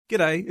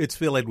G'day, it's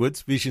Phil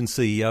Edwards, Vision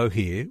CEO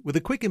here, with a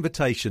quick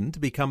invitation to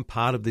become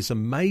part of this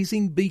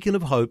amazing beacon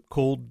of hope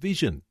called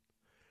Vision.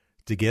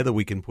 Together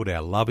we can put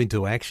our love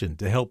into action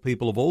to help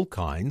people of all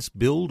kinds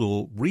build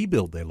or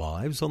rebuild their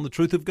lives on the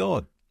truth of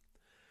God.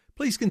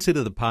 Please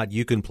consider the part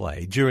you can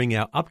play during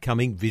our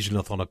upcoming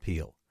Visionathon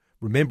appeal,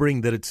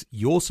 remembering that it's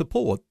your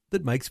support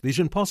that makes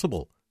Vision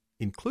possible,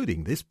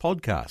 including this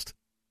podcast.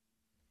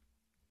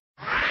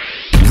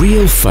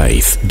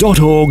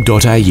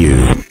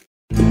 realfaith.org.au.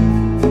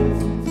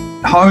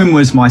 Home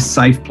was my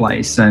safe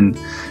place, and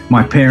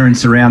my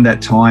parents around that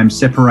time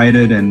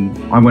separated,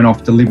 and I went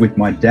off to live with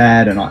my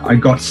dad, and I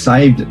got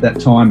saved at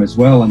that time as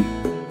well. And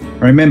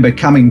I remember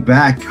coming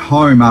back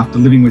home after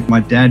living with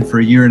my dad for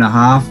a year and a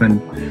half, and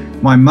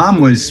my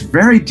mum was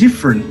very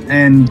different,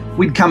 and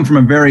we'd come from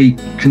a very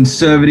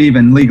conservative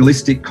and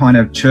legalistic kind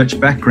of church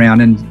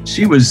background, and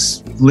she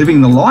was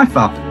living the life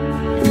up.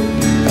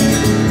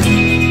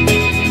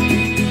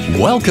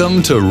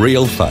 Welcome to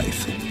Real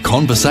Faith.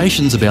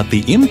 Conversations about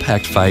the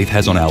impact faith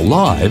has on our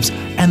lives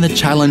and the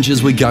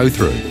challenges we go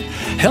through,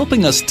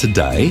 helping us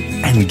today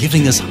and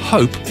giving us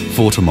hope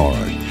for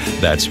tomorrow.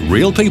 That's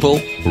real people,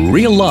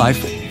 real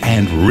life,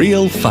 and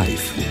real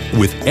faith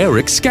with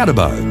Eric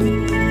Scatterbo.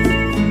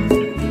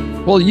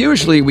 Well,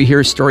 usually we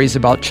hear stories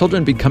about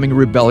children becoming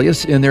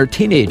rebellious in their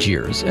teenage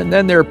years, and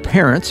then their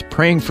parents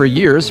praying for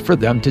years for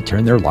them to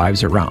turn their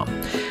lives around.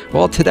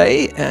 Well,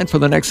 today and for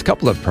the next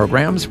couple of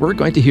programs, we're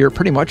going to hear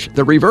pretty much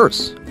the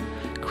reverse.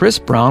 Chris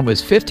Brown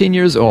was 15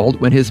 years old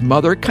when his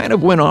mother kind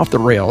of went off the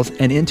rails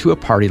and into a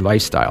party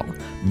lifestyle.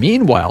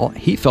 Meanwhile,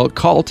 he felt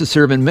called to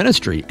serve in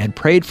ministry and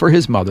prayed for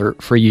his mother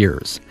for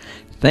years.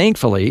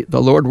 Thankfully,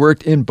 the Lord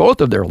worked in both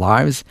of their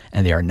lives,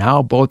 and they are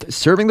now both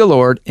serving the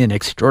Lord in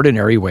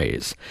extraordinary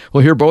ways.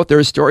 We'll hear both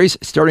their stories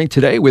starting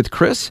today with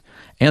Chris,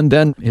 and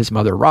then his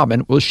mother,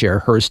 Robin, will share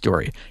her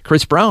story.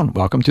 Chris Brown,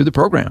 welcome to the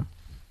program.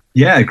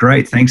 Yeah,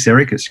 great. Thanks,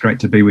 Eric. It's great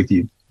to be with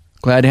you.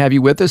 Glad to have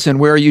you with us. And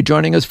where are you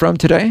joining us from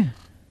today?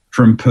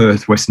 From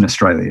Perth, Western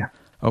Australia.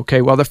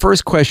 Okay, well, the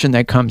first question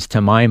that comes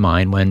to my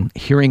mind when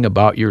hearing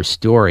about your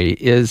story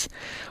is,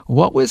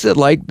 what was it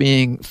like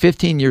being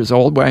 15 years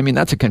old? Well, I mean,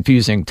 that's a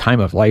confusing time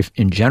of life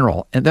in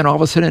general. And then all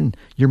of a sudden,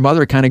 your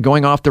mother kind of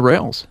going off the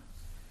rails.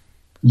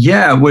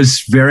 Yeah, it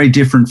was very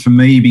different for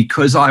me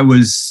because I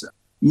was,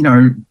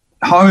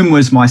 home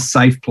was my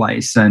safe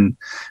place, and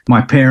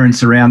my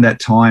parents around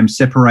that time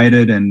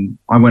separated, and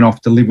I went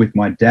off to live with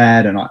my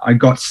dad, and I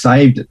got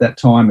saved at that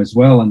time as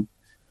well. And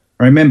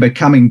I remember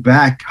coming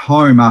back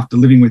home after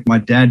living with my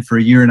dad for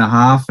a year and a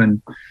half,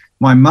 and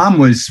my mum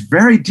was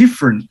very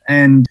different,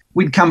 and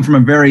we'd come from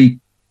a very,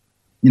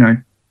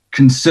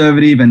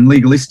 conservative and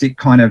legalistic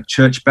kind of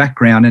church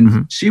background,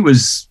 and she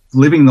was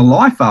living the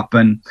life up.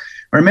 And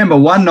I remember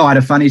one night,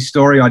 a funny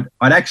story,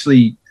 I'd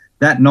actually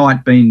that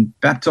night been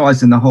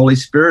baptized in the Holy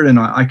Spirit, and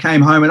I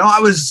came home and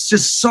I was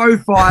just so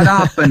fired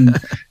up and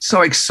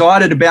so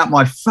excited about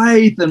my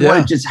faith and what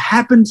had just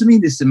happened to me,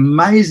 this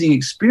amazing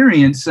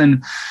experience.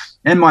 And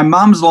my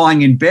mum's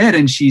lying in bed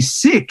and she's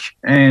sick,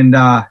 and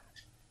I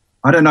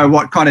don't know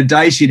what kind of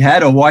day she'd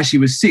had or why she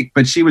was sick,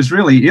 but she was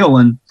really ill.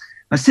 And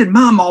I said,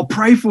 "Mum, I'll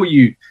pray for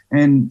you."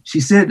 And she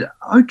said,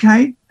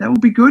 "Okay, that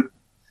will be good."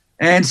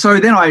 And so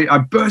then I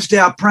burst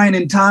out praying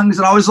in tongues,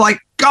 and I was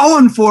like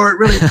going for it,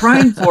 really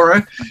praying for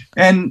her.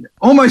 And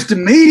almost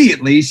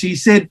immediately she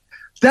said,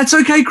 "That's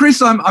okay,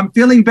 Chris. I'm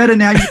feeling better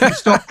now. You can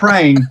stop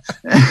praying."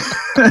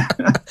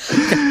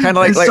 Kind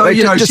of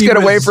just get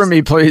away from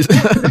me, please.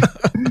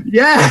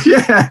 Yeah.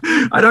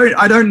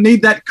 I don't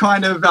need that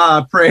kind of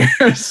prayer.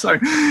 So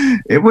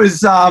it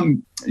was,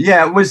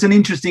 it was an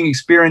interesting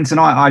experience, and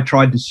I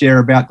tried to share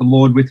about the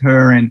Lord with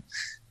her and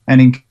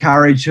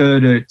encourage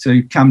her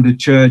to come to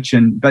church.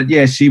 But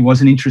she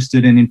wasn't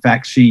interested, and in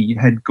fact, she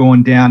had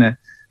gone down a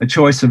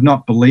choice of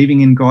not believing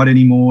in God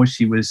anymore.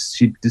 She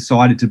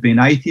decided to be an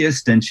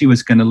atheist, and she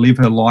was going to live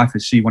her life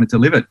as she wanted to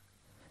live it.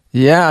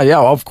 Yeah.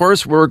 Of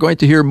course, we're going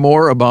to hear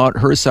more about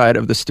her side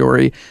of the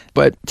story,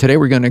 but today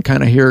we're going to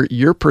kind of hear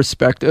your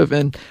perspective.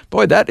 And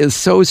boy, that is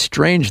so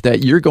strange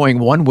that you're going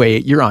one way,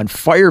 you're on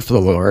fire for the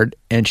Lord,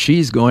 and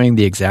she's going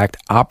the exact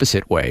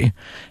opposite way.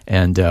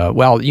 And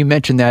you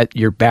mentioned that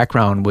your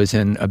background was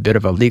in a bit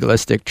of a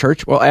legalistic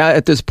church. Well,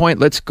 at this point,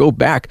 let's go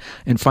back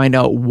and find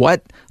out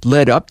what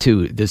led up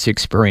to this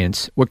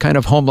experience. What kind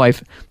of home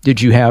life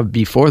did you have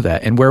before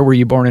that, and where were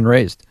you born and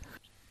raised?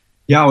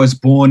 Yeah, I was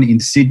born in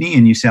Sydney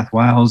in New South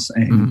Wales,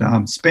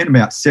 and spent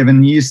about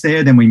 7 years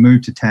there. Then we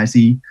moved to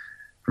Tassie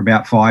for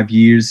about 5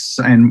 years,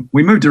 and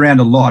we moved around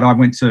a lot. I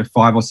went to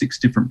 5 or 6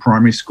 different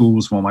primary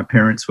schools while my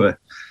parents were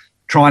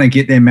trying to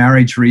get their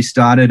marriage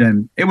restarted,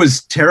 and it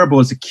was terrible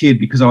as a kid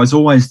because I was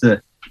always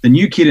the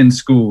new kid in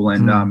school.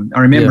 And I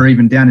remember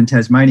even down in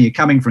Tasmania,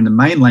 coming from the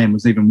mainland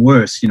was even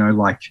worse.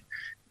 Like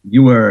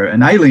you were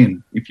an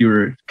alien if you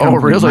were coming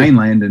from the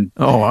mainland. And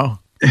oh, wow.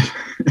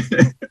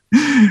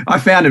 I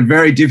found it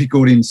very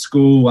difficult in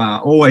school,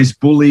 always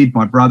bullied.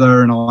 My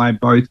brother and I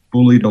both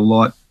bullied a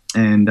lot.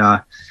 And,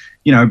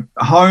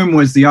 home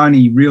was the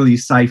only really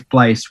safe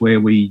place where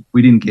we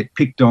didn't get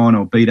picked on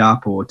or beat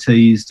up or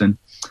teased. And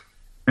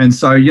And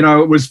so,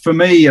 it was for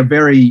me a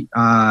very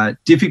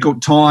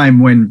difficult time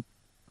when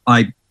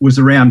I was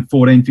around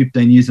 14,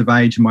 15 years of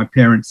age, and my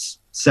parents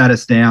sat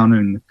us down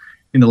and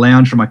in the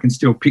lounge room. I can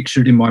still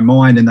picture it in my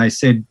mind. And they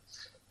said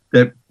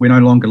that we no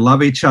longer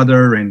love each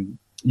other, and,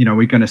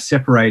 we're going to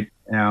separate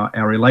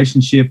our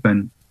relationship.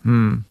 And,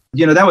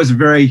 that was a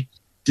very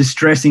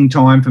distressing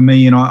time for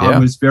me. And I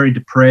was very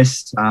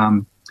depressed,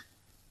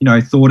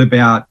 thought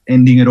about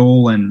ending it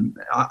all. And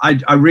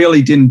I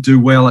really didn't do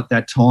well at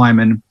that time.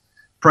 And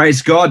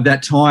praise God,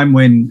 that time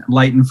when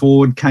Leighton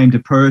Ford came to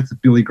Perth,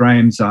 Billy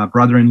Graham's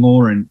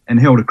brother-in-law, and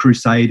held a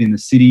crusade in the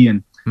city.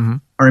 And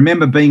I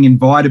remember being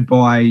invited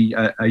by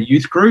a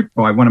youth group,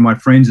 by one of my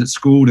friends at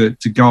school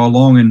to go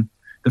along. And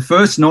the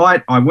first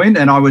night I went,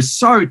 and I was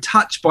so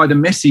touched by the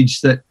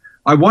message that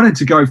I wanted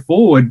to go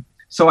forward.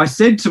 So I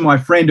said to my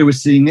friend who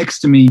was sitting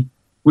next to me,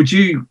 would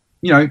you,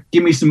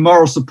 give me some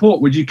moral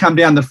support? Would you come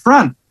down the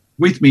front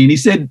with me? And he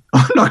said,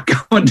 I'm not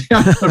going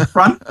down the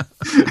front.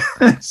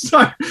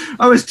 So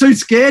I was too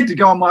scared to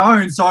go on my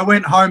own. So I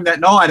went home that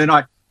night, and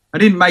I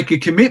didn't make a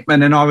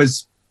commitment, and I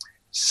was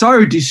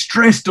so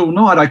distressed all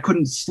night. I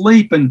couldn't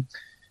sleep, and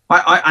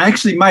I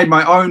actually made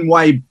my own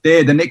way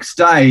there the next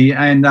day,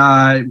 and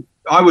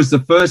I was the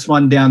first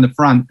one down the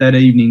front that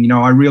evening.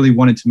 I really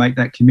wanted to make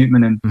that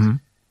commitment,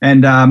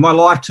 and my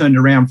life turned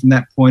around from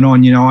that point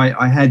on.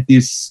 I had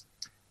this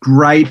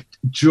great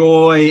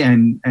joy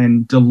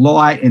and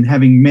delight in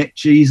having met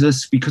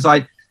Jesus, because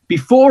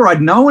before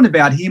I'd known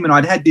about him, and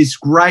I'd had this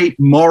great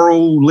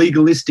moral,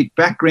 legalistic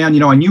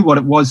background. I knew what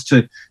it was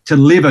to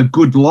live a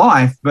good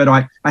life, but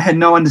I had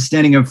no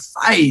understanding of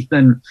faith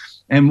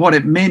and what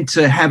it meant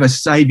to have a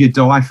Savior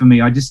die for me.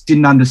 I just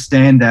didn't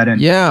understand that.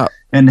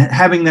 And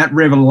having that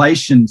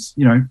revelation,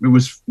 it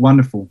was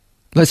wonderful.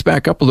 Let's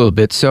back up a little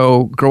bit.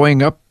 So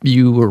growing up,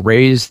 you were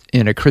raised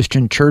in a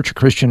Christian church, a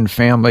Christian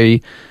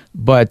family,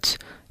 but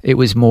it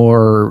was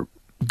more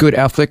good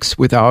ethics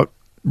without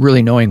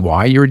really knowing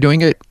why you were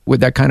doing it. Would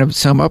that kind of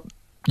sum up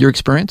your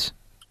experience?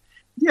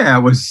 Yeah,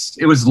 it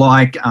was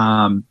like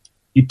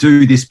you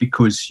do this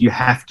because you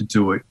have to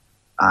do it.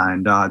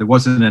 And there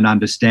wasn't an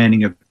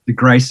understanding of the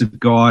grace of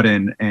God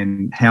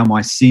and how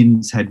my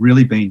sins had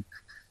really been,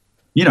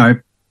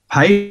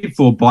 paid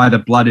for by the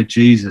blood of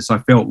Jesus. I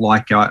felt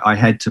like I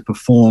had to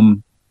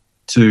perform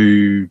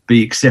to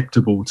be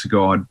acceptable to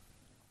God.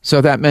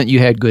 So that meant you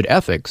had good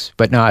ethics,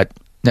 but not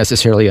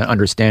necessarily an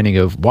understanding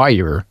of why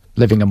you were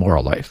living a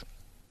moral life.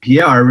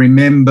 Yeah, I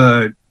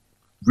remember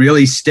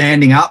really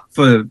standing up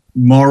for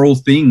moral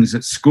things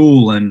at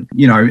school, and,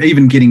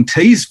 even getting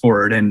teased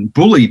for it and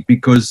bullied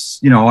because,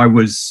 I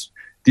was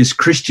this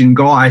Christian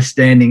guy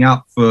standing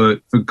up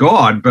for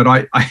God, but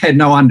I had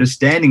no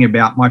understanding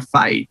about my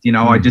faith.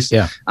 I just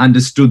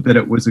understood that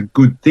it was a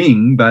good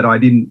thing, but I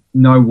didn't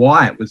know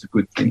why it was a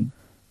good thing.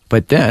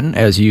 But then,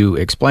 as you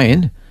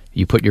explained,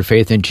 you put your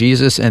faith in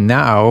Jesus, and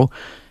now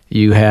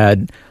you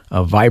had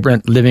a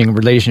vibrant living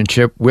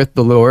relationship with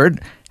the Lord,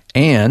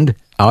 and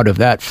out of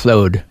that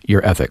flowed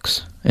your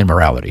ethics and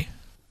morality.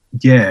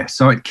 Yeah,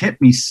 so it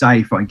kept me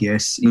safe, I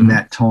guess, in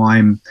that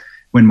time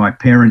when my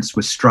parents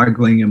were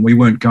struggling and we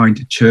weren't going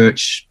to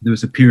church. There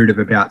was a period of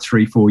about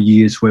 3-4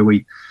 years where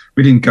we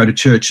didn't go to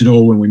church at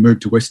all when we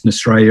moved to Western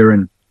Australia.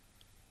 And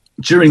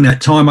during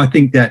that time, I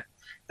think that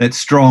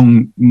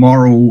strong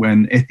moral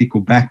and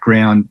ethical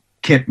background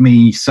kept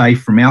me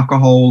safe from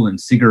alcohol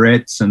and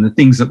cigarettes and the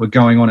things that were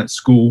going on at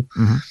school.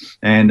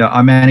 And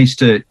I managed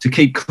to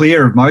keep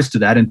clear of most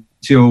of that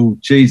until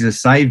Jesus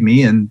saved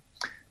me. And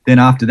then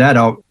after that,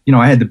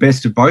 I had the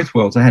best of both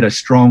worlds. I had a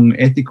strong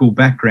ethical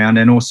background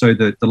and also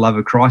the love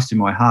of Christ in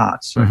my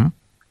heart. So.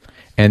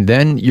 And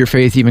then your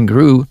faith even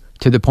grew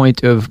to the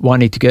point of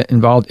wanting to get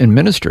involved in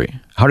ministry.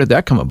 How did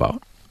that come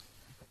about?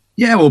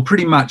 Yeah, well,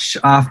 pretty much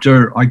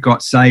after I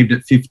got saved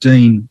at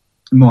 15,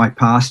 my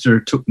pastor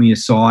took me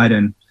aside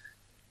and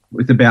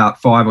with about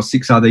 5 or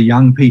 6 other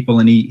young people,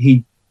 and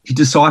he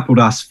discipled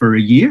us for a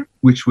year,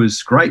 which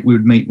was great. We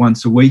would meet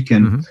once a week,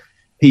 and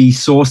he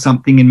saw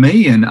something in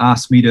me and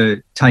asked me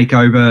to take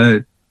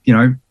over,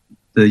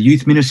 the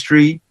youth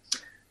ministry.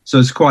 So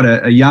as quite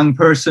a young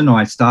person,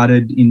 I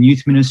started in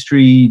youth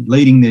ministry,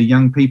 leading the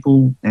young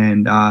people,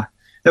 and that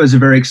was a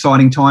very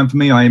exciting time for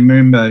me. I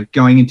remember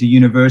going into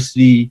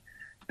university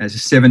as a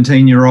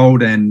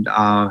 17-year-old and,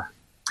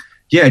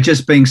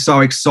 just being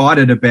so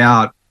excited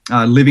about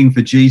living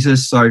for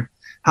Jesus. So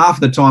half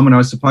the time when I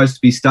was supposed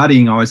to be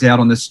studying, I was out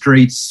on the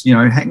streets,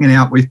 hanging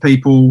out with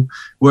people,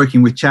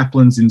 working with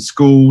chaplains in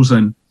schools.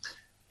 And,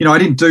 I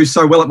didn't do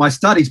so well at my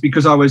studies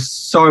because I was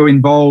so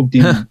involved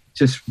in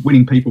just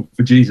winning people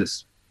for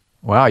Jesus.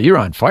 Wow, you're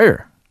on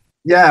fire.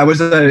 Yeah, it was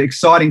an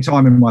exciting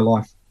time in my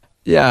life.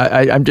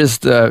 Yeah, I'm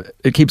just,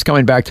 it keeps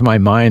coming back to my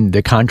mind,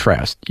 the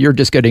contrast. You're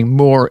just getting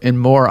more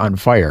and more on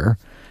fire.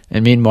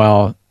 And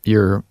meanwhile,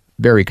 your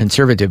very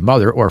conservative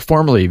mother, or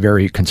formerly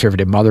very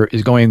conservative mother,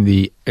 is going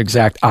the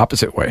exact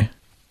opposite way.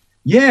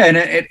 Yeah, and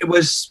it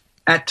was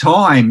at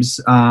times,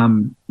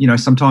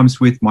 sometimes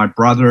with my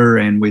brother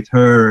and with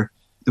her,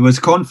 there was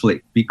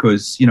conflict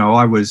because,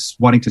 I was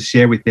wanting to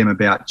share with them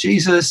about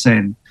Jesus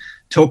and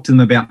talk to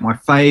them about my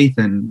faith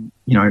and,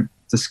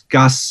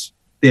 discuss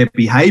their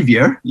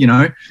behavior, in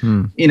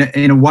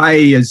a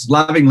way as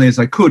lovingly as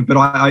I could. But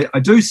I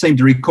do seem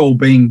to recall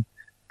being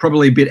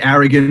probably a bit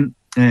arrogant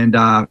and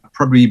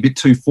probably a bit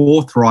too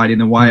forthright in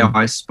the way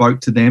I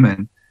spoke to them,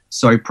 and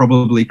so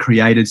probably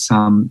created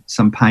some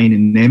pain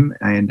in them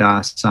and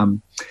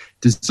some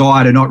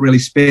desire to not really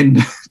spend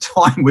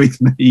time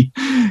with me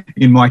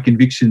in my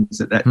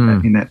convictions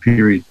in that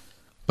period.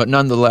 But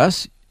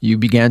nonetheless, you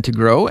began to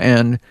grow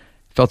and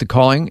felt a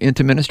calling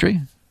into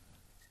ministry?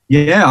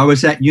 Yeah, I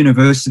was at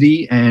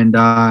university and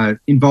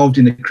involved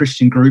in the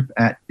Christian group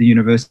at the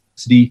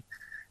university.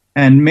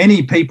 And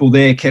many people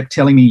there kept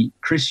telling me,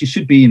 Chris, you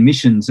should be in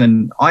missions.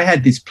 And I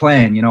had this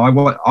plan,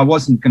 I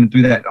wasn't going to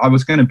do that. I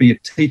was going to be a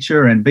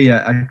teacher and be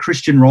a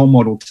Christian role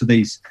model to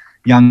these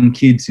young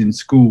kids in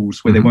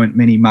schools where there weren't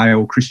many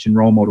male Christian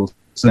role models.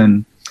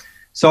 And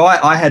so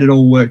I had it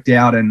all worked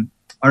out. And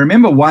I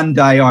remember one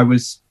day I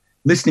was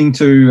listening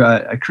to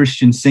a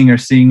Christian singer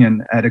sing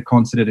and at a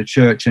concert at a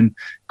church, and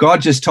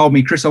God just told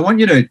me, Chris, I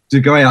want you to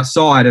go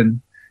outside. And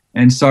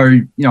so,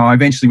 I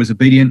eventually was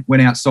obedient,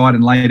 went outside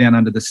and lay down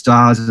under the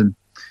stars, and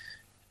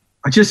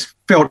I just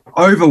felt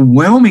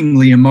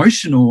overwhelmingly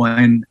emotional,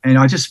 and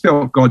I just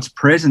felt God's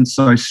presence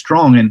so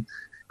strong. And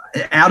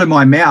out of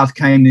my mouth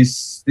came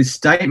this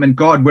statement,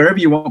 God, wherever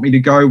you want me to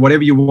go,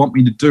 whatever you want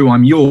me to do,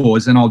 I'm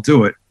yours and I'll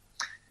do it.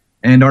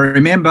 And I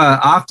remember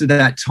after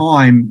that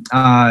time,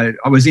 I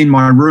was in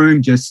my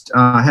room just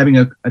having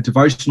a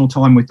devotional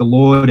time with the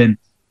Lord, and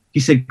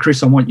he said,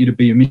 Chris, I want you to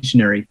be a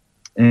missionary.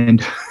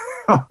 And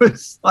I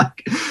was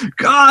like,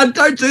 God,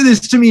 don't do this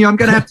to me. I'm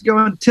going to have to go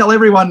and tell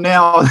everyone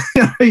now,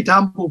 eat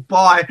humble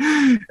pie.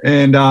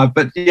 And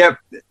but yeah,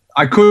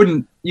 I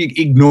couldn't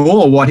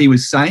ignore what he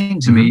was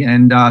saying to me.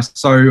 And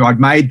so I'd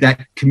made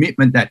that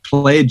commitment, that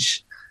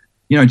pledge,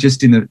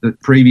 just in the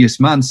previous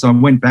month. So I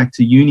went back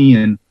to uni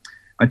and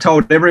I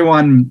told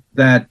everyone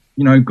that,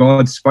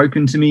 God's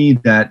spoken to me,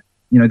 that,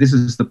 this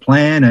is the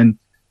plan. And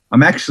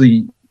I'm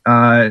actually,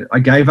 I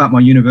gave up my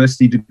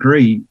university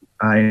degree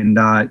and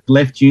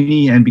left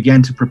uni and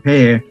began to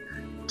prepare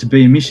to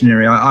be a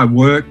missionary. I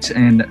worked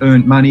and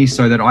earned money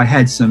so that I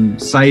had some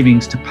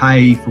savings to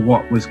pay for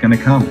what was going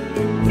to come.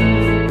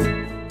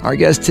 Our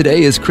guest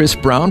today is Chris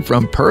Brown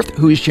from Perth,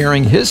 who is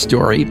sharing his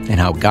story and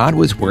how God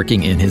was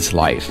working in his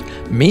life.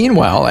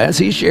 Meanwhile, as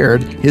he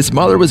shared, his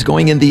mother was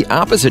going in the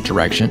opposite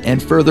direction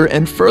and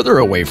further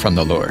away from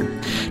the Lord.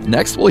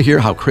 Next, we'll hear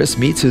how Chris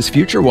meets his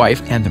future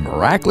wife and the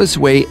miraculous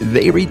way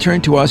they return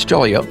to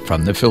Australia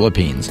from the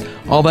Philippines.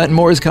 All that and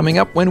more is coming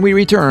up when we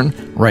return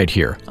right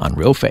here on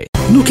Real Faith.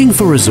 Looking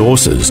for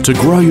resources to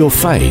grow your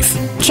faith?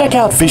 Check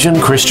out Vision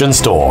Christian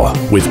Store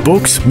with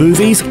books,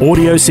 movies,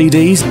 audio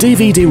CDs,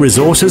 DVD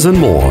resources and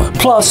more.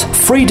 Plus,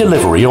 free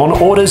delivery on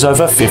orders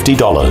over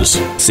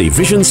 $50. See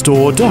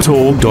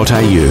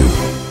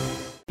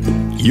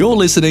visionstore.org.au. You're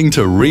listening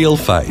to Real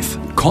Faith,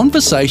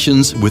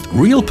 conversations with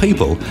real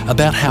people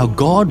about how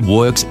God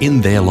works in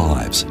their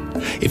lives.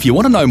 If you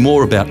want to know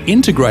more about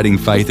integrating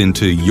faith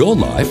into your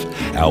life,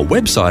 our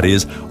website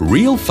is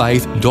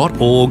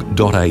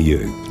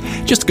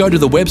realfaith.org.au. Just go to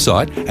the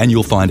website and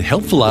you'll find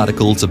helpful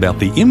articles about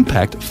the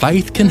impact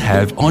faith can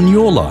have on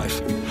your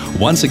life.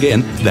 Once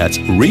again, that's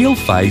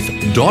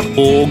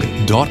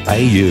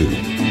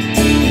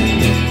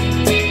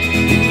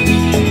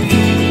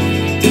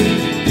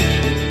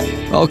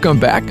realfaith.org.au. Welcome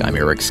back. I'm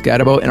Eric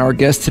Scatabo, and our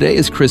guest today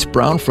is Chris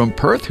Brown from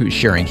Perth, who's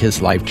sharing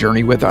his life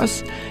journey with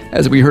us.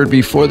 As we heard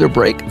before the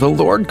break, the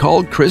Lord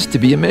called Chris to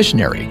be a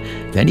missionary.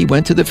 Then he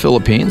went to the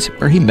Philippines,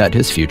 where he met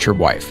his future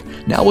wife.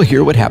 Now we'll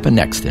hear what happened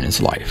next in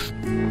his life.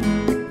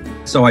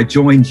 So I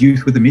joined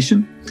Youth with a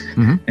Mission,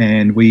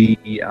 and we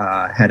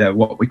had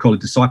what we call a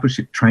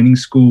discipleship training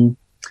school.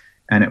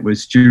 And it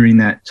was during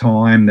that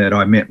time that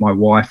I met my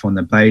wife on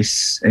the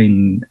base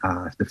in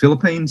the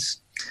Philippines,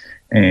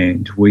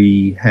 and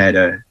we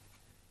had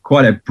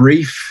quite a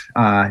brief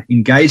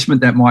engagement.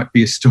 That might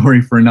be a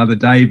story for another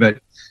day, but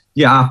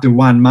yeah, after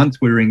 1 month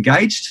we were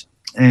engaged.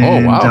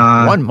 And, oh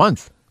wow, 1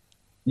 month.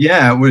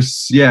 Yeah, it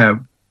was. Yeah.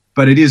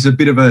 But it is a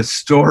bit of a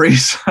story,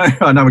 so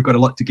I know we've got a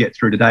lot to get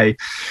through today.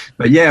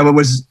 But yeah, it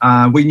was.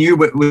 We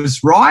knew it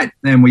was right,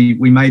 and we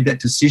made that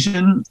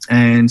decision.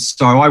 And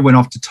so I went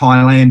off to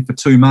Thailand for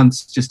 2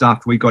 months just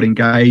after we got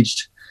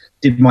engaged,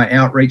 did my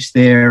outreach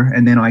there,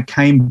 and then I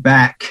came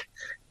back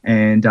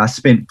and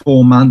spent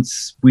 4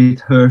 months with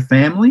her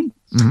family,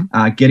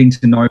 getting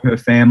to know her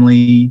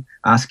family,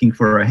 asking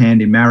for a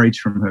hand in marriage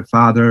from her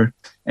father,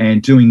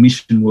 and doing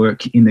mission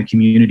work in the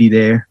community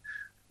there.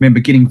 Remember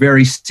getting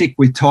very sick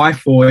with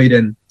typhoid,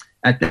 and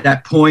at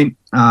that point,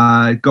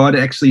 God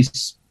actually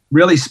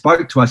really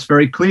spoke to us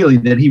very clearly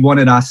that he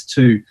wanted us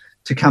to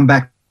come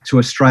back to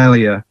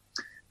Australia.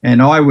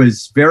 And I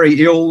was very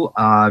ill,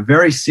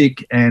 very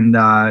sick, and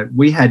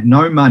we had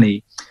no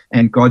money.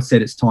 And God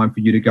said, it's time for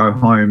you to go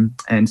home.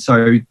 And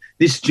so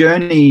this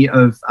journey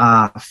of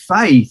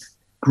faith,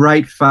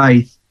 great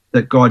faith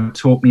that God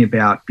taught me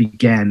about,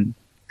 began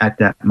at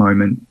that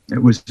moment.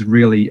 It was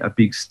really a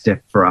big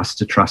step for us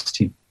to trust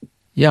him.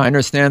 Yeah, I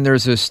understand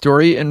there's a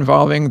story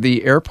involving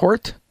the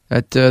airport.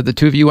 that the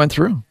two of you went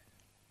through?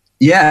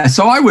 Yeah,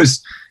 so I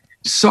was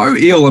so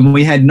ill and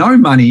we had no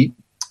money,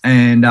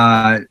 and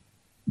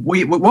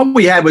what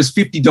we had was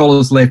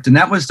 $50 left, and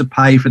that was to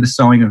pay for the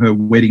sewing of her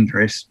wedding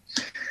dress.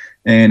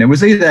 And it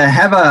was either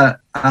have a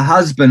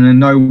husband and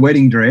no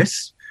wedding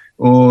dress,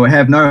 or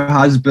have no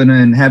husband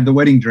and have the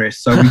wedding dress.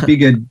 So we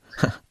figured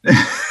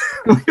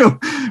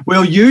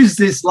we'll use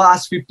this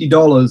last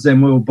 $50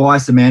 and we'll buy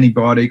some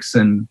antibiotics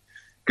and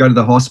go to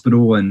the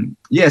hospital. And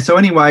yeah, so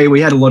anyway,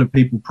 we had a lot of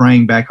people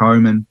praying back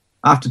home, and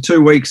after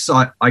 2 weeks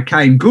I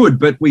came good,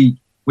 but we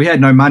had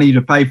no money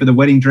to pay for the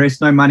wedding dress,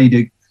 no money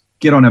to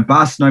get on a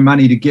bus, no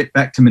money to get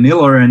back to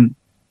Manila, and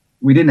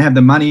we didn't have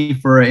the money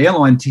for an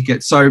airline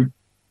ticket. So,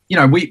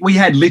 we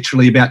had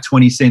literally about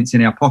 20 cents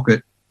in our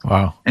pocket.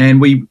 Wow.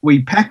 And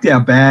we packed our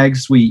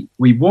bags. We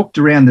walked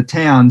around the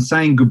town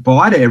saying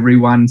goodbye to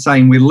everyone,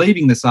 saying we're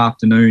leaving this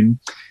afternoon,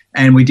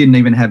 and we didn't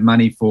even have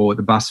money for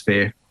the bus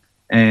fare.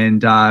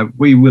 And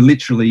we were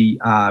literally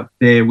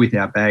there with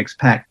our bags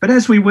packed. But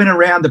as we went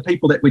around, the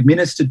people that we'd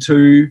ministered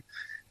to,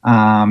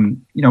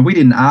 we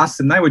didn't ask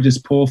them. They were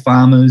just poor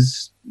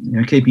farmers.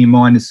 Keeping in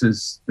mind this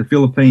is the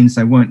Philippines,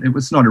 it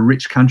was not a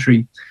rich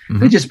country. Mm-hmm.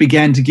 They just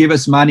began to give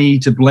us money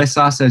to bless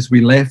us as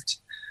we left.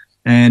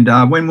 And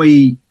when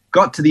we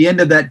got to the end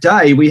of that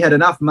day, we had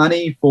enough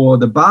money for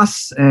the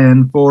bus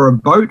and for a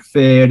boat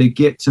fare to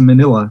get to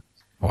Manila.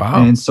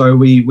 Wow. And so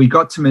we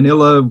got to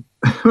Manila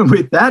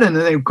with that. And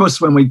then, of course,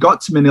 when we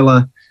got to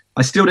Manila,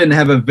 I still didn't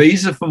have a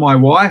visa for my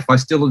wife. I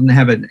still didn't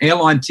have an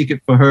airline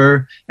ticket for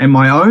her. And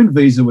my own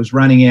visa was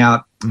running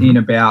out in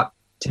about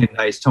 10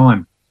 days'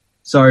 time.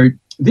 So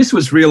this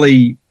was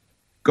really,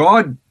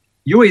 God,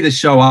 you either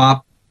show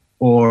up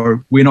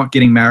or we're not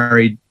getting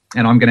married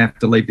and I'm going to have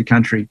to leave the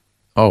country.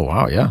 Oh,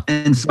 wow, yeah.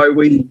 And so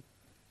we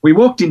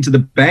walked into the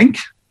bank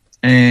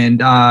and,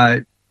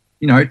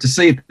 to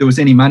see if there was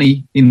any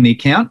money in the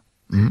account.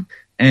 Mm-hmm.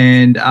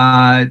 And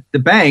the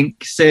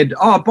bank said,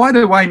 oh, by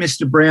the way,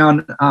 Mr.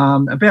 Brown,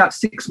 about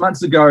 6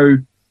 months ago,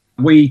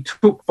 we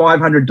took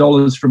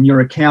 $500 from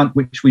your account,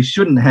 which we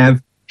shouldn't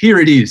have. Here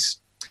it is.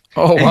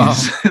 Oh, wow.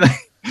 So they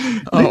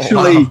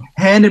literally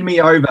handed me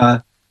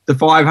over the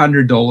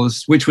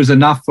 $500, which was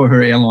enough for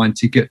her airline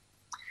ticket.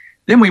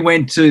 Then we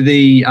went to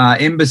the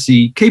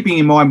embassy, keeping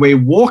in mind we're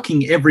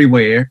walking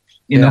everywhere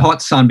in the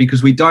hot sun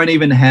because we don't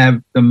even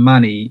have the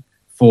money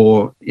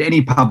for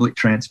any public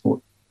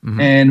transport.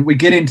 Mm-hmm. And we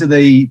get into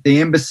the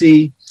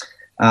embassy.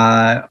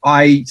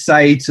 I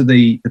say to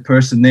the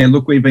person there,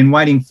 look, we've been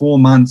waiting 4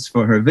 months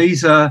for her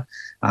visa.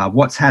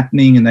 What's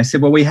happening? And they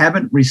said, well, we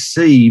haven't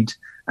received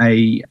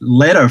a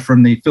letter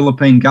from the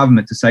Philippine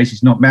government to say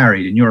she's not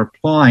married and you're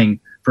applying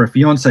for a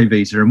fiancé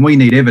visa and we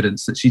need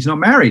evidence that she's not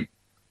married.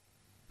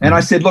 And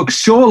I said, look,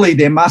 surely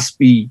there must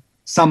be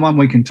someone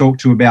we can talk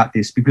to about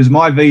this because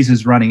my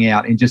visa's running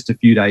out in just a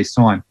few days'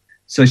 time.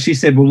 So she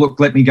said, well, look,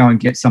 let me go and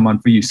get someone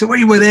for you. So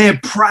we were there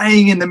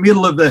praying in the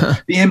middle of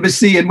the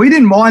embassy, and we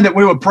didn't mind that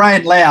we were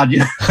praying loud.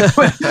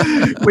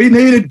 We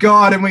needed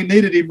God and we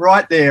needed him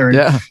right there.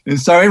 And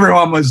so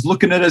everyone was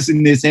looking at us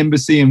in this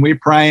embassy and we're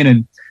praying.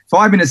 And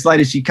 5 minutes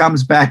later, she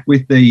comes back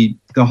with the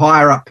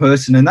higher-up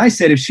person, and they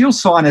said if she'll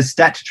sign a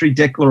statutory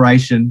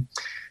declaration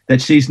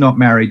that she's not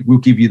married, we'll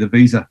give you the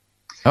visa.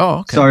 Oh,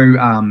 okay.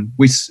 So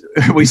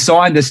we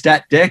signed a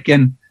stat dec,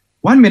 and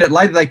 1 minute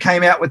later they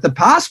came out with the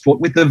passport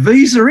with the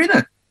visa in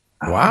it.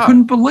 Wow. I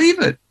couldn't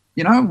believe it.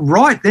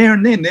 Right there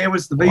and then there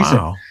was the visa.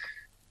 Wow.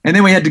 And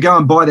then we had to go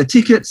and buy the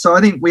ticket. So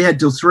I think we had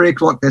till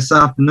 3:00 this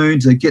afternoon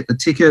to get the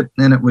ticket,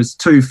 and it was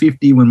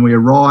 $2.50 when we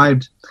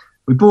arrived.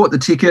 We bought the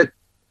ticket,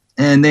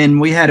 and then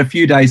we had a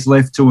few days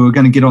left till we were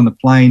going to get on the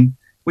plane.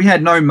 We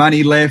had no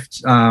money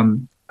left.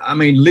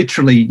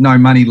 Literally no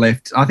money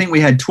left. I think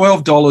we had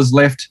 $12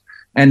 left,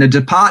 and the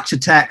departure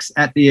tax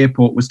at the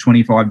airport was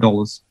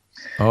 $25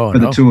 for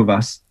the two of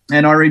us.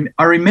 And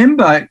I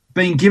remember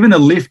being given a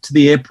lift to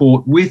the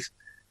airport with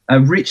a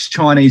rich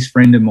Chinese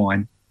friend of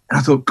mine. And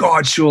I thought,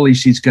 God, surely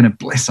she's going to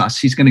bless us.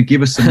 She's going to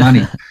give us some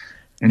money.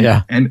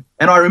 And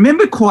I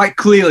remember quite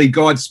clearly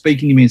God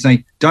speaking to me and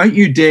saying, don't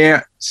you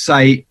dare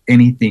say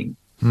anything.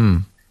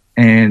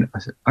 And I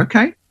said,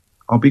 okay,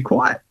 I'll be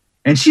quiet.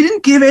 And she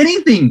didn't give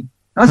anything.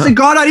 I said,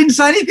 God, I didn't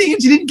say anything,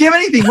 and she didn't give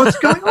anything. What's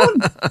going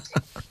on?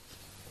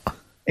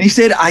 And he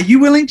said, are you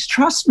willing to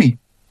trust me?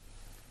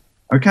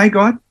 Okay,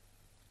 God.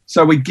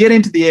 So we get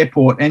into the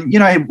airport, and you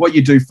know what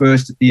you do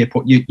first at the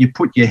airport? You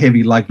put your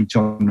heavy luggage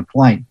on the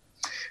plane.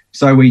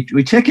 So we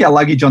check our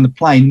luggage on the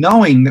plane,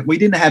 knowing that we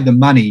didn't have the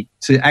money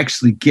to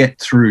actually get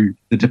through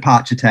the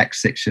departure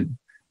tax section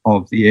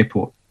of the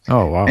airport.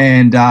 Oh, wow.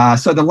 And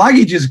so the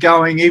luggage is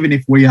going even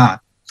if we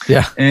aren't.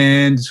 Yeah.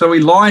 And so we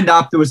lined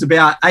up. There was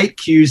about 8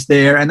 queues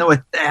there, and there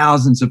were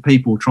thousands of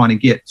people trying to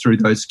get through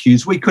those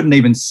queues. We couldn't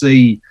even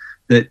see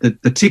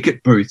the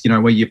ticket booth,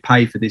 where you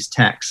pay for this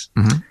tax.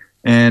 Mm-hmm.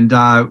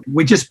 And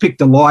we just picked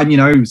a line,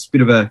 it was a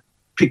bit of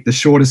pick the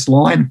shortest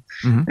line.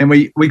 Mm-hmm. And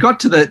we got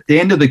to the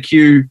end of the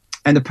queue,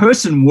 and the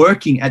person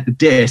working at the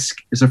desk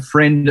is a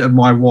friend of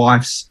my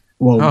wife's,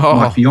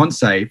 my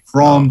fiance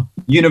from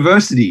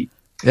university.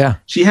 Yeah.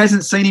 She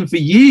hasn't seen him for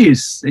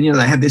years. And,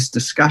 they have this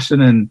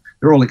discussion and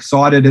they're all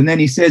excited. And then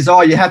he says,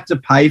 oh, you have to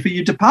pay for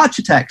your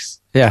departure tax.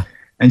 Yeah.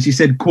 And she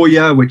said,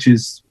 kuya, which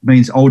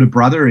means older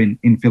brother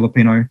in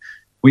Filipino.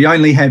 We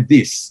only have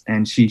this.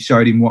 And she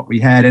showed him what we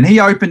had. And he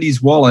opened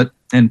his wallet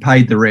and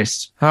paid the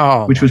rest,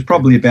 which was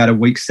probably about a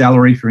week's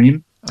salary for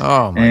him.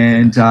 Oh,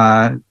 my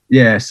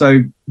goodness.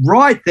 So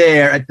right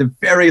there at the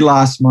very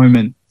last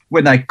moment,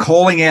 when they're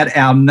calling out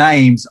our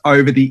names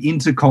over the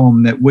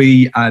intercom that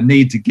we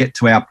need to get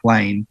to our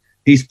plane,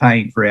 he's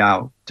paying for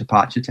our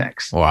departure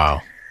tax.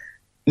 Wow.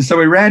 And so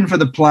we ran for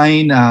the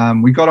plane.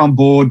 We got on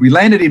board. We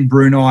landed in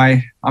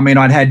Brunei. I mean,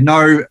 I'd had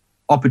no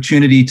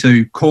opportunity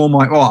to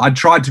I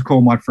tried to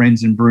call my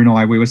friends in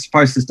Brunei. We were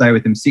supposed to stay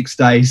with them 6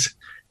 days.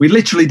 We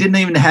literally didn't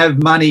even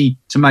have money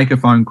to make a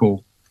phone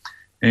call.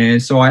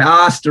 And so I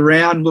asked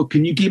around, look,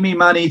 can you give me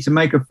money to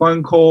make a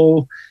phone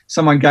call?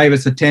 Someone gave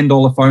us a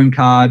 $10 phone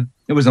card.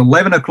 It was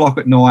 11 o'clock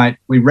at night.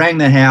 We rang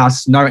the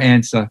house, no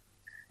answer.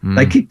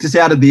 They kicked us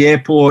out of the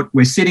airport.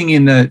 We're sitting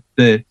in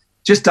the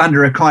just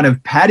under a kind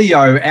of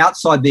patio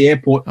outside the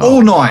airport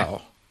all night,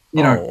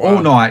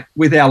 all night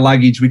with our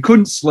luggage. We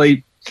couldn't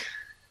sleep.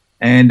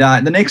 And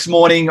the next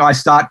morning I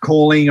start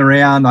calling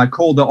around. I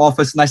called the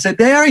office and they said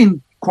they're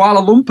in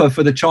Kuala Lumpur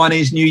for the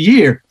Chinese New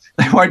Year.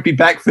 They won't be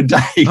back for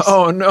days.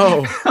 Oh,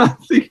 no. I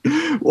think,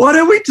 what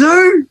do we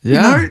do?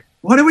 Yeah.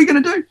 What are we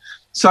going to do?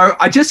 So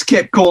I just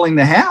kept calling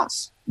the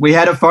house. We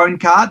had a phone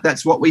card.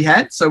 That's what we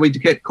had. So we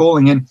kept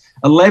calling. And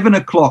 11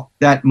 o'clock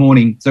that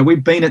morning, so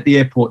we've been at the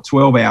airport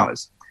 12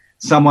 hours,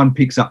 someone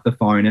picks up the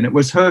phone. And it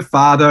was her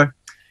father.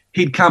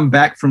 He'd come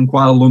back from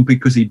Kuala Lumpur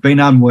because he'd been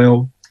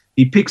unwell.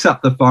 He picks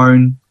up the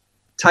phone,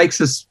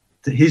 takes us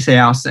to his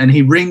house, and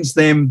he rings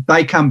them.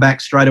 They come back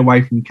straight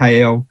away from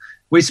KL.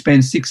 We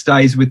spend 6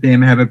 days with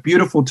them, have a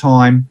beautiful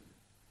time.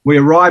 We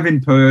arrive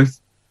in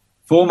Perth.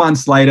 4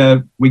 months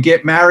later, we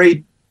get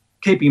married.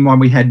 Keeping in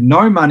mind, we had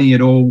no money at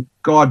all.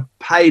 God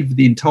paid for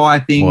the entire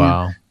thing.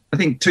 Wow. I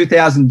think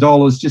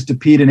 $2,000 just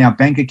appeared in our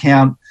bank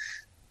account,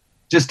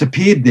 just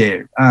appeared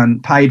there,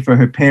 and paid for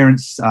her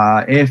parents'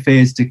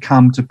 airfares to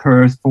come to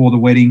Perth for the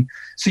wedding.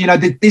 So,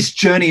 this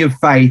journey of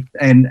faith,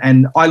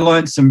 and I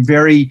learned some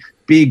very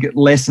big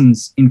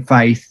lessons in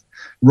faith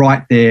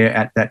right there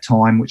at that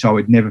time, which I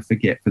would never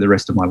forget for the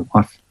rest of my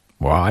life.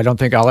 Wow, I don't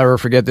think I'll ever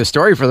forget this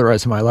story for the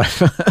rest of my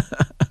life.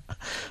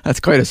 That's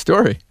quite a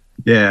story.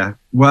 Yeah.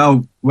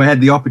 Well, we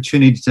had the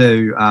opportunity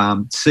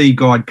to see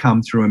God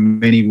come through in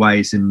many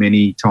ways and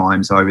many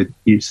times over the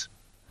years.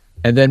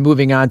 And then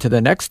moving on to the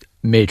next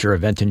major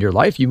event in your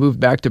life, you moved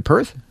back to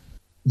Perth?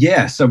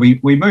 Yeah. So we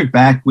moved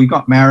back, we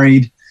got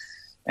married,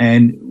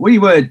 and we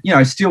were,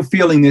 still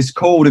feeling this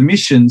call to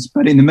missions.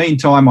 But in the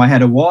meantime, I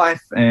had a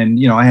wife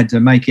and, I had to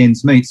make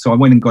ends meet. So I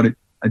went and got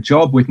a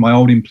job with my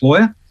old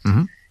employer.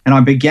 Mm-hmm. And I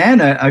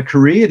began a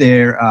career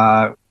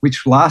there,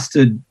 which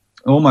lasted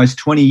almost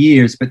 20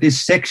 years. But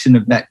this section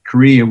of that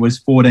career was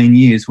 14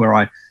 years where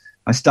I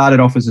started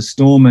off as a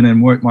storeman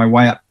and worked my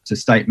way up to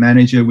state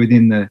manager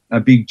within a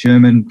big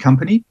German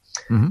company.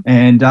 Mm-hmm.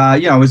 And,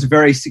 it was a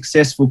very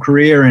successful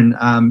career.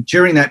 And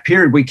during that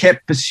period, we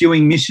kept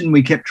pursuing mission.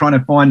 We kept trying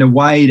to find a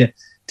way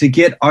to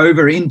get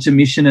over into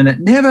mission, and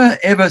it never,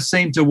 ever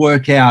seemed to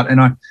work out.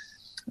 And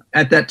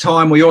at that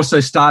time, we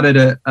also started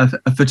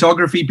a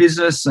photography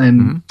business,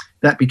 and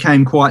that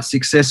became quite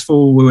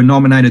successful. We were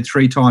nominated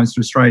 3 times to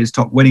Australia's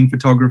top wedding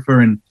photographer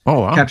and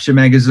Capture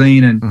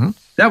magazine, and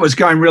that was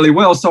going really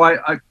well. So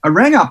I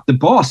rang up the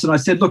boss and I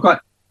said, look,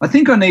 I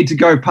think I need to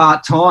go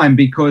part-time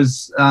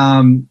because,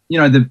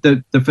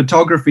 the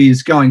photography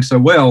is going so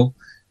well.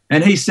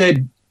 And he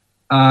said,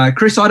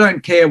 Chris, I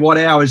don't care what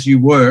hours you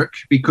work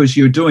because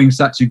you're doing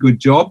such a good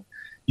job.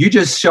 You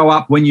just show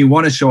up when you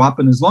want to show up,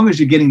 and as long as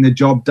you're getting the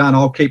job done,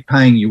 I'll keep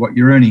paying you what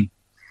you're earning.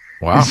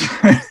 Wow. So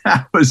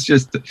that was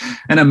just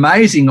an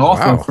amazing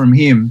offer from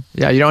him.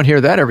 Yeah, you don't hear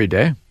that every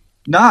day.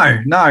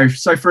 No.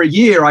 So for a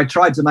year, I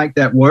tried to make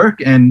that work,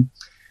 and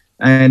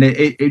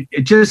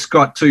it just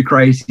got too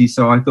crazy.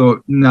 So I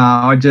thought, no,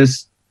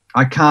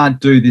 I can't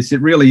do this.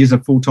 It really is a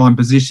full-time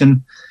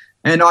position.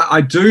 And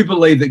I do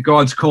believe that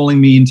God's calling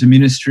me into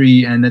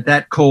ministry, and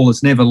that call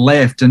has never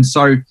left. And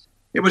so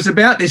it was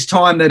about this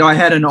time that I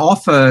had an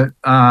offer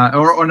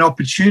or an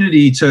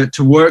opportunity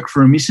to work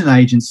for a mission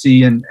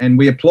agency, and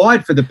we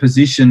applied for the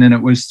position, and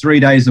it was 3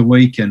 days a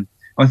week. And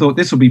I thought,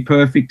 this will be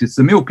perfect. It's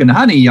the milk and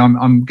honey.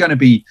 I'm going to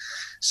be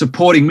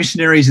supporting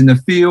missionaries in the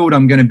field.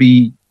 I'm going to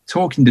be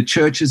talking to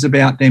churches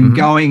about them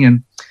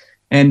going.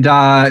 And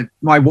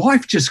my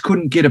wife just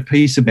couldn't get a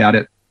piece about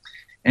it.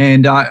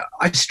 And I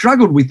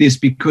struggled with this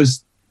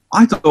because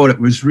I thought it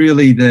was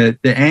really the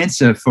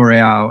answer for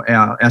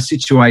our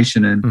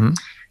situation.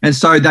 And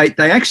so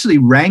they actually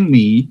rang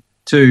me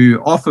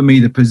to offer me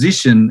the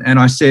position. And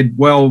I said,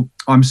 well,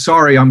 I'm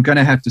sorry, I'm going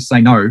to have to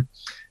say no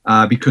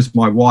because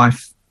my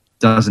wife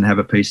doesn't have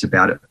a piece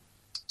about it.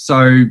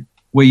 So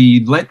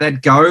we let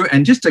that go.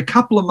 And just a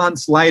couple of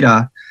months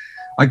later,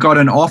 I got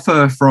an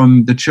offer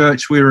from the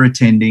church we were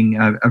attending,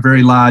 a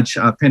very large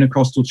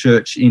Pentecostal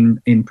church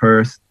in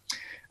Perth,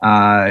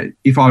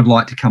 if I would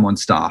like to come on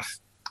staff.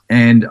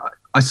 And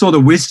I saw the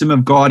wisdom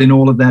of God in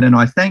all of that. And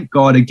I thank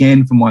God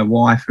again for my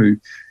wife who,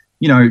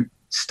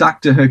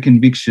 stuck to her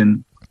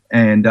conviction.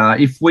 And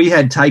if we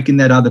had taken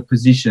that other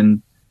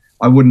position,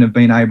 I wouldn't have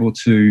been able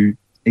to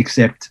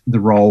accept the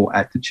role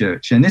at the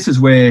church. And this is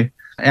where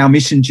our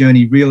mission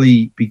journey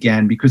really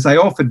began, because they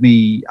offered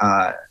me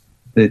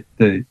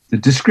the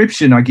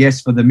description, I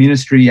guess, for the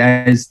ministry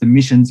as the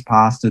missions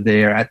pastor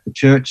there at the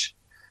church,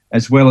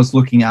 as well as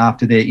looking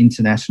after their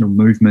international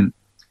movement.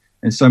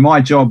 And so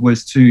my job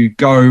was to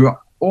go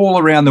all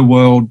around the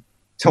world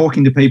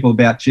talking to people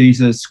about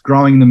Jesus,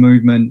 growing the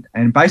movement,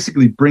 and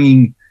basically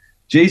bringing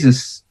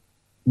Jesus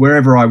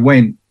wherever I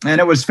went.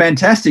 And it was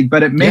fantastic,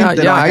 but it meant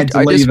that I had to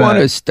leave. I just want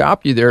to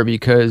stop you there,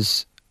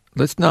 because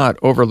let's not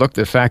overlook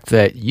the fact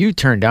that you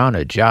turned down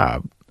a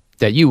job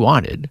that you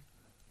wanted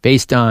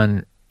based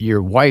on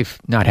your wife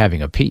not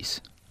having a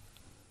peace.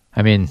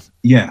 I mean,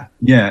 yeah.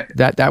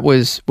 That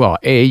was, well,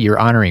 A, you're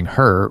honoring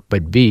her,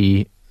 but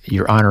B,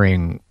 you're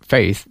honoring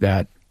faith,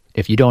 that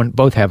if you don't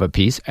both have a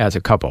peace as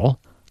a couple,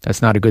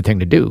 that's not a good thing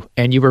to do.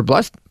 And you were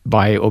blessed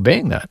by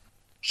obeying that.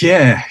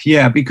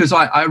 Yeah, because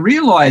I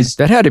realized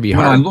that had to be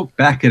hard. When I look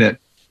back at it,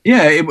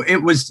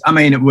 it was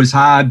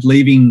hard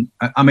leaving.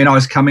 I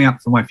was coming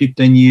up for my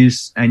 15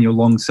 years annual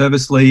long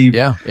service leave.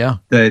 Yeah.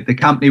 The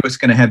company was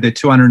going to have their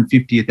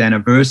 250th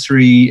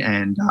anniversary,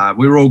 and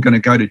we were all going to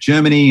go to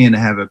Germany and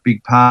have a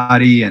big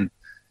party. And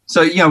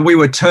so, we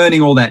were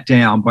turning all that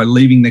down by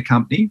leaving the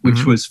company,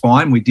 which was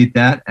fine. We did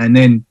that. And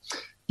then,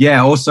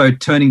 also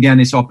turning down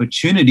this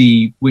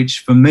opportunity,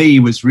 which for me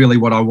was really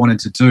what I wanted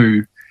to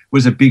do,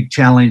 was a big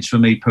challenge for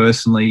me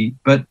personally.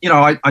 But,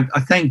 I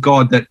thank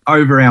God that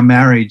over our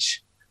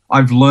marriage,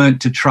 I've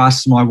learned to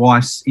trust my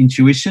wife's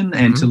intuition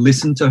and to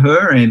listen to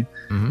her and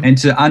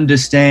to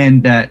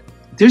understand that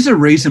there's a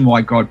reason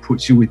why God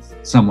puts you with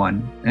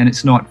someone, and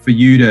it's not for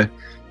you to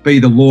be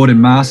the Lord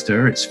and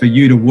master, it's for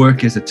you to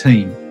work as a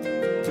team.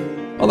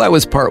 Well, that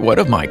was part one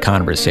of my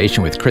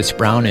conversation with Chris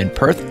Brown in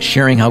Perth,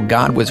 sharing how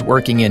God was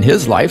working in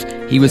his life.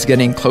 He was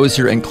getting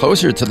closer and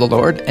closer to the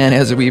Lord, and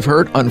as we've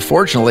heard,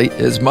 unfortunately,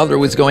 his mother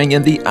was going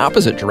in the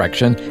opposite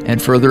direction and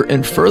further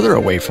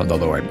away from the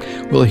Lord.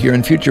 We'll hear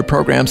in future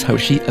programs how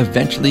she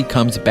eventually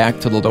comes back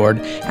to the Lord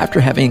after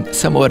having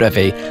somewhat of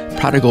a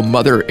prodigal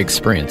mother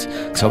experience.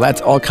 So that's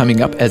all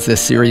coming up as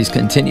this series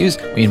continues.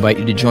 We invite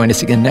you to join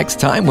us again next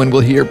time when we'll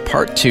hear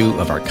part 2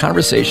 of our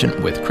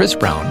conversation with Chris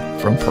Brown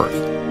from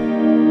Perth.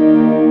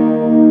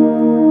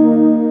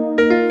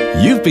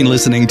 You've been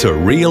listening to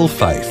Real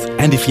Faith,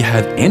 and if you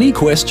have any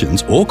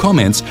questions or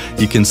comments,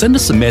 you can send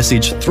us a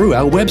message through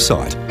our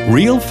website,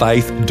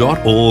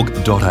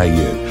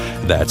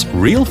 realfaith.org.au. That's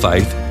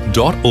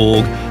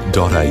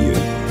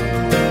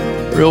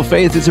realfaith.org.au. Real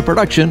Faith is a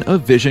production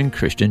of Vision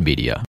Christian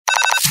Media.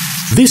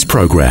 This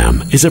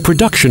program is a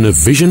production of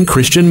Vision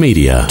Christian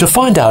Media. To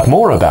find out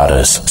more about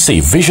us, see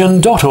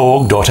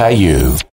vision.org.au.